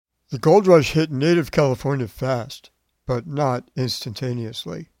The gold rush hit native California fast, but not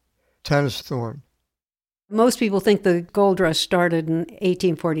instantaneously. Tanis Thorne. Most people think the gold rush started in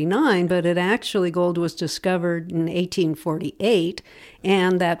 1849, but gold was discovered in 1848.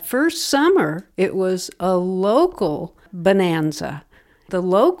 And that first summer, it was a local bonanza. The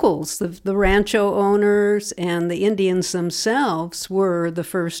locals, the rancho owners and the Indians themselves were the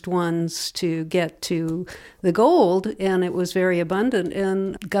first ones to get to the gold, and it was very abundant.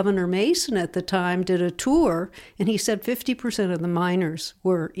 And Governor Mason at the time did a tour, and he said 50% of the miners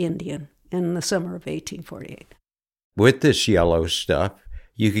were Indian in the summer of 1848. With this yellow stuff,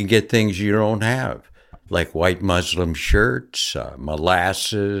 you can get things you don't have, like white muslin shirts,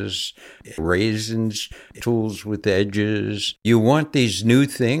 molasses, raisins, tools with edges. You want these new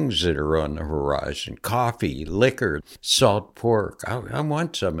things that are on the horizon: coffee, liquor, salt pork. I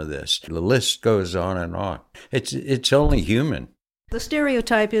want some of this. The list goes on and on. It's only human. The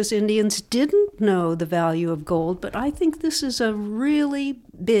stereotype is Indians didn't know the value of gold, but I think this is a really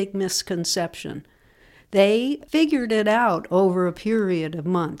big misconception. They figured it out over a period of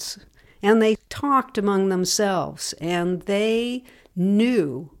months. And they talked among themselves, and they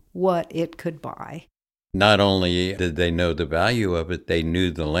knew what it could buy. Not only did they know the value of it, they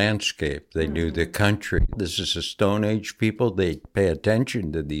knew the landscape. They knew the country. This is a Stone Age people. They pay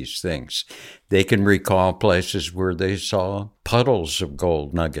attention to these things. They can recall places where they saw puddles of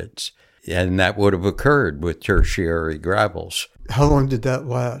gold nuggets, and that would have occurred with tertiary gravels. How long did that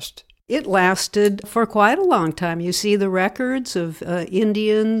last? It lasted for quite a long time. You see the records of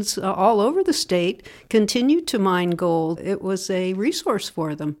Indians all over the state continued to mine gold. It was a resource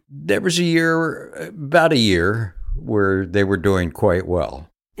for them. There was about a year, where they were doing quite well.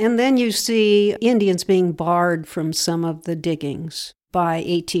 And then you see Indians being barred from some of the diggings by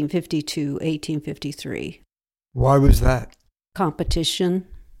 1852, 1853. Why was that? Competition.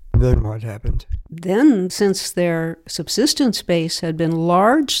 Then what happened? Then, since their subsistence base had been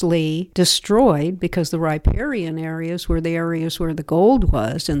largely destroyed because the riparian areas were the areas where the gold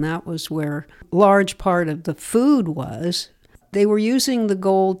was, and that was where a large part of the food was, they were using the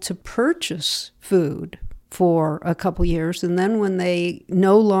gold to purchase food for a couple years. And then when they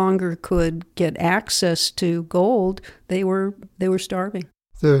no longer could get access to gold, they were starving.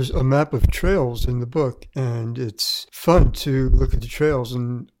 There's a map of trails in the book, and it's fun to look at the trails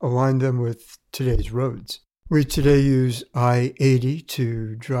and align them with today's roads. We today use I-80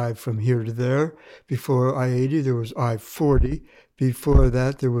 to drive from here to there. Before I-80, there was I-40. Before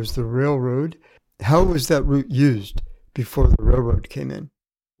that, there was the railroad. How was that route used before the railroad came in?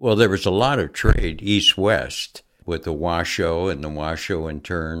 Well, there was a lot of trade east-west with the Washoe, and the Washoe in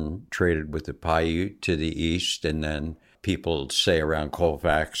turn traded with the Paiute to the east, and then people, say, around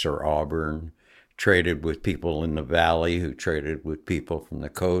Colfax or Auburn, traded with people in the valley who traded with people from the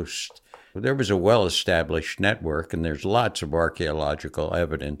coast. There was a well-established network, and there's lots of archaeological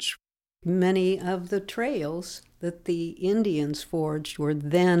evidence. Many of the trails that the Indians forged were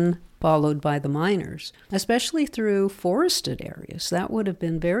then followed by the miners, especially through forested areas. That would have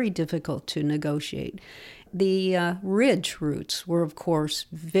been very difficult to negotiate. The ridge routes were, of course,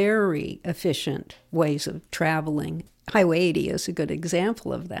 very efficient ways of traveling. Highway 80 is a good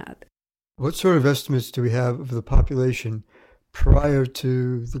example of that. What sort of estimates do we have of the population prior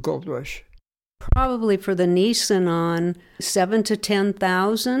to the gold rush? Probably for the Nisenan, 7,000 to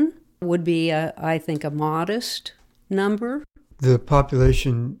 10,000 would be, I think, a modest number. The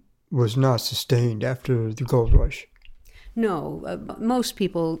population was not sustained after the gold rush. No, most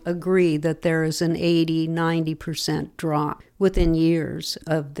people agree that there is an 80-90% drop within years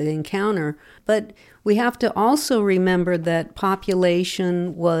of the encounter. But we have to also remember that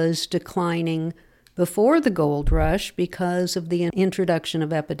population was declining before the gold rush because of the introduction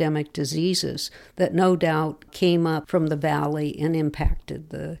of epidemic diseases that no doubt came up from the valley and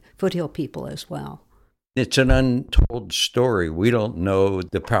impacted the foothill people as well. It's an untold story. We don't know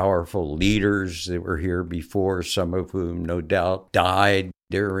the powerful leaders that were here before, some of whom no doubt died.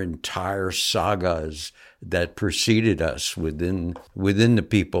 There are entire sagas that preceded us within the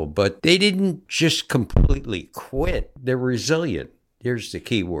people, but they didn't just completely quit. They're resilient. Here's the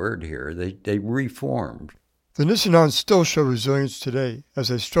key word here. They reformed. The Nisenan still show resilience today as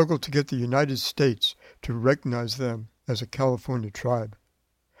they struggle to get the United States to recognize them as a California tribe.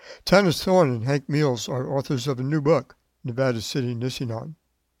 Tanis Thorne and Hank Meals are authors of a new book, Nevada City Nisenan.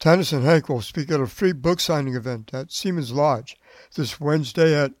 Tanis and Hank will speak at a free book signing event at Seaman's Lodge this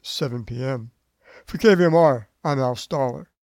Wednesday at 7 p.m. For KVMR, I'm Al Stoller.